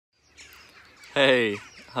Hey,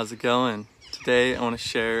 how's it going? Today I want to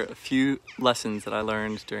share a few lessons that I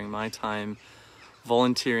learned during my time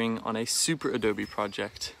volunteering on a super adobe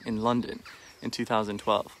project in London in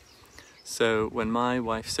 2012. So when my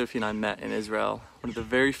wife Sophie and I met in Israel, one of the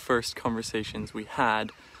very first conversations we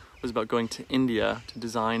had was about going to India to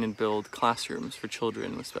design and build classrooms for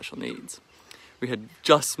children with special needs. We had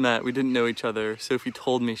just met, we didn't know each other. Sophie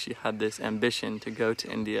told me she had this ambition to go to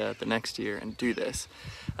India the next year and do this.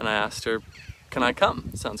 And I asked her, can I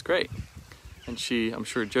come? Sounds great. And she, I'm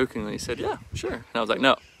sure jokingly, said, yeah, sure. And I was like,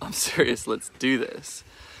 no, I'm serious, let's do this.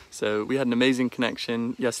 So we had an amazing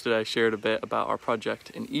connection. Yesterday I shared a bit about our project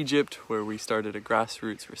in Egypt, where we started a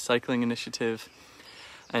grassroots recycling initiative.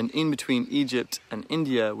 And in between Egypt and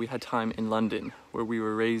India, we had time in London, where we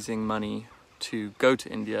were raising money to go to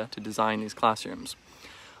India to design these classrooms.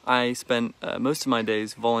 I spent most of my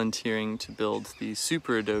days volunteering to build these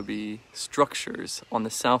super adobe structures on the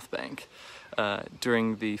Southbank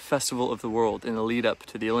during the Festival of the World in the lead up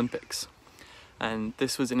to the Olympics. And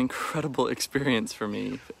this was an incredible experience for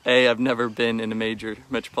me. I've never been in a major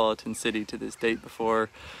metropolitan city to this date before.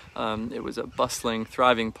 It was a bustling,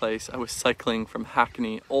 thriving place. I was cycling from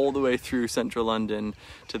Hackney all the way through central London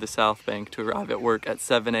to the Southbank to arrive at work at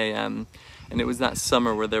 7 a.m. And it was that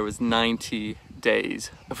summer where there was 90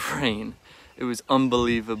 days of rain. It was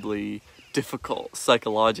unbelievably difficult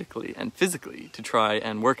psychologically and physically to try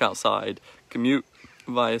and work outside, commute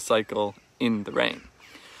via cycle in the rain.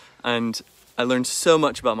 And I learned so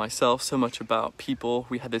much about myself, so much about people.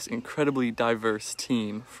 We had this incredibly diverse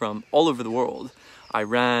team from all over the world.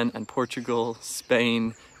 Iran and Portugal,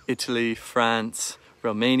 Spain, Italy, France,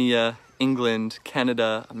 Romania, England,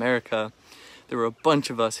 Canada, America. There were a bunch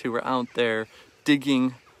of us who were out there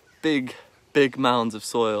digging big mounds of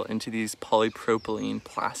soil into these polypropylene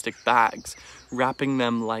plastic bags, wrapping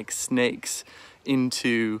them like snakes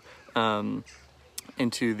into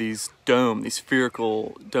these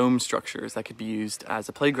spherical dome structures that could be used as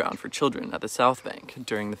a playground for children at the Southbank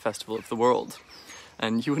during the Festival of the World.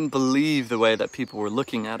 And you wouldn't believe the way that people were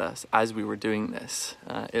looking at us as we were doing this.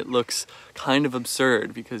 It looks kind of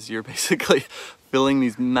absurd because you're basically filling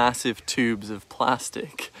these massive tubes of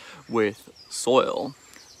plastic with soil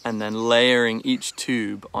and then layering each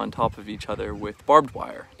tube on top of each other with barbed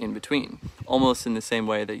wire in between, almost in the same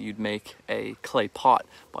way that you'd make a clay pot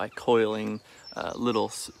by coiling little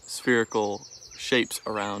spherical shapes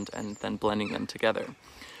around and then blending them together.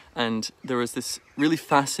 And there was this really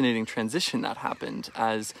fascinating transition that happened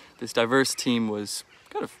as this diverse team was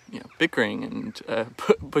kind of bickering and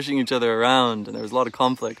pushing each other around, and there was a lot of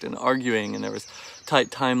conflict and arguing, and there was tight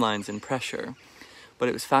timelines and pressure. But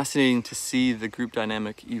it was fascinating to see the group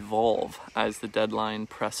dynamic evolve as the deadline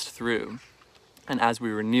pressed through. And as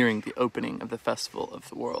we were nearing the opening of the Festival of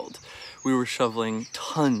the World, we were shoveling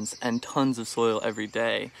tons and tons of soil every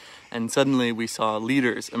day. And suddenly we saw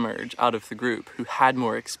leaders emerge out of the group who had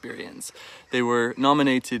more experience. They were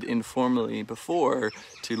nominated informally before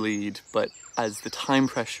to lead, but as the time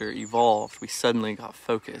pressure evolved, we suddenly got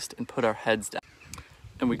focused and put our heads down.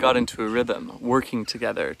 And we got into a rhythm, working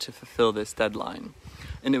together to fulfill this deadline.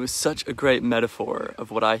 And it was such a great metaphor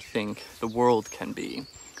of what I think the world can be,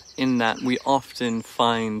 in that we often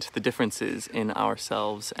find the differences in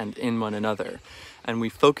ourselves and in one another, and we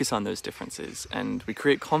focus on those differences and we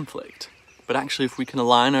create conflict. But actually, if we can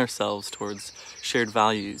align ourselves towards shared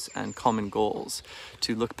values and common goals,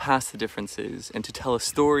 to look past the differences and to tell a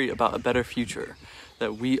story about a better future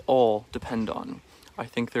that we all depend on, I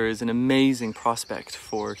think there is an amazing prospect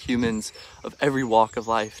for humans of every walk of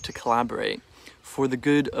life to collaborate for the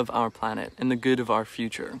good of our planet and the good of our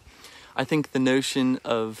future. I think the notion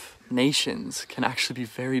of nations can actually be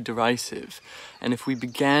very derisive. And if we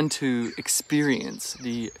began to experience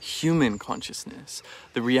the human consciousness,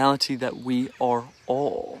 the reality that we are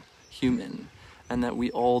all human and that we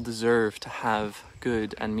all deserve to have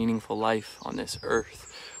good and meaningful life on this earth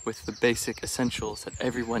with the basic essentials that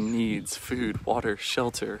everyone needs: food, water,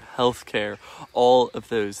 shelter, healthcare, all of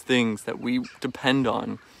those things that we depend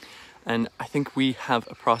on. And I think we have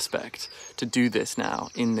a prospect to do this now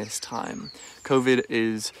in this time. COVID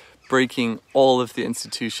is breaking all of the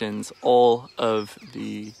institutions, all of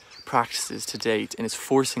the practices to date, and is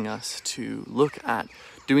forcing us to look at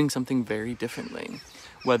doing something very differently.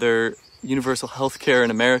 Whether universal healthcare in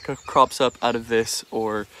America crops up out of this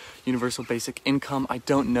or universal basic income, I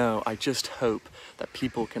don't know. I just hope that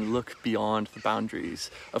people can look beyond the boundaries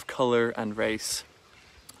of color and race,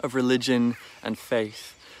 of religion and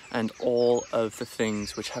faith, and all of the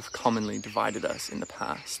things which have commonly divided us in the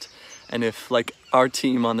past. And if, like our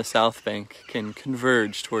team on the Southbank, can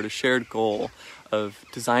converge toward a shared goal of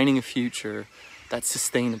designing a future that's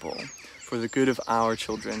sustainable for the good of our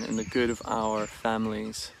children and the good of our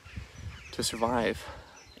families to survive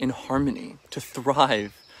in harmony, to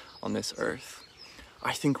thrive on this earth.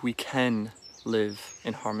 I think we can live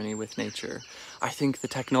in harmony with nature. I think the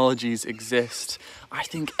technologies exist. I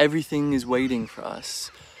think everything is waiting for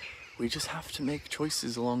us. We just have to make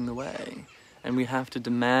choices along the way. And we have to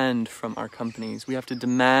demand from our companies, we have to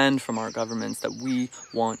demand from our governments that we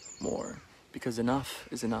want more, because enough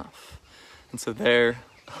is enough. And so there,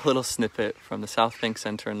 a little snippet from the Southbank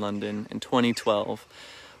Centre in London in 2012,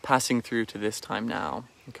 passing through to this time now,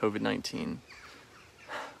 COVID-19,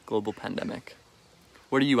 global pandemic.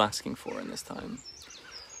 What are you asking for in this time?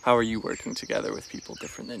 How are you working together with people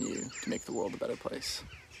different than you to make the world a better place?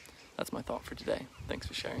 That's my thought for today. Thanks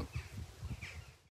for sharing.